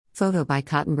Photo by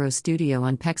Cottonbro Studio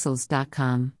on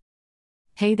Pexels.com.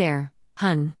 Hey there,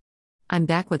 Hun. I'm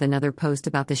back with another post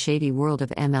about the shady world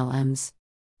of MLMs.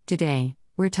 Today,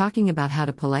 we're talking about how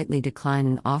to politely decline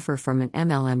an offer from an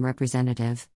MLM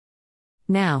representative.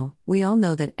 Now, we all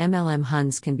know that MLM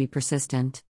Huns can be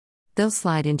persistent. They'll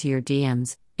slide into your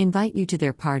DMs, invite you to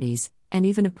their parties, and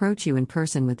even approach you in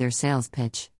person with their sales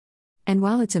pitch. And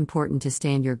while it's important to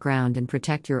stand your ground and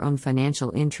protect your own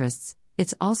financial interests,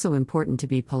 it's also important to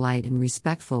be polite and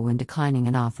respectful when declining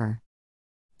an offer.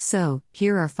 So,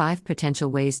 here are 5 potential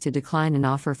ways to decline an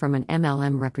offer from an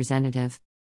MLM representative.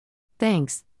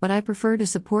 Thanks, but I prefer to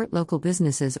support local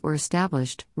businesses or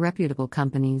established, reputable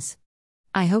companies.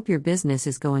 I hope your business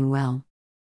is going well.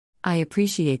 I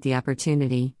appreciate the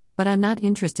opportunity, but I'm not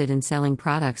interested in selling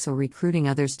products or recruiting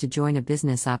others to join a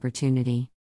business opportunity.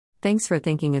 Thanks for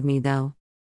thinking of me though.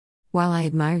 While I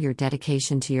admire your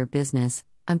dedication to your business,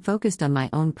 I'm focused on my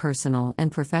own personal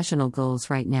and professional goals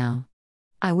right now.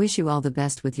 I wish you all the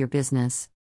best with your business.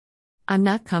 I'm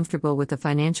not comfortable with the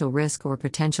financial risk or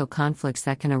potential conflicts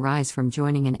that can arise from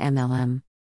joining an MLM.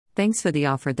 Thanks for the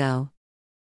offer though.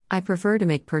 I prefer to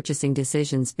make purchasing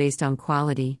decisions based on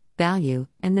quality, value,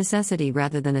 and necessity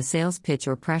rather than a sales pitch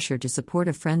or pressure to support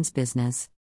a friend's business.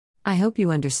 I hope you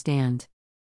understand.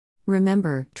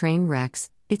 Remember, train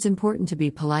wrecks, it's important to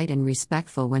be polite and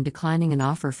respectful when declining an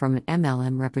offer from an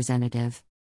MLM representative.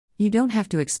 You don't have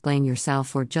to explain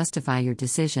yourself or justify your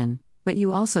decision, but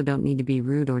you also don't need to be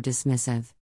rude or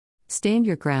dismissive. Stand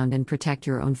your ground and protect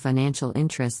your own financial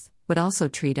interests, but also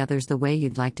treat others the way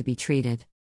you'd like to be treated.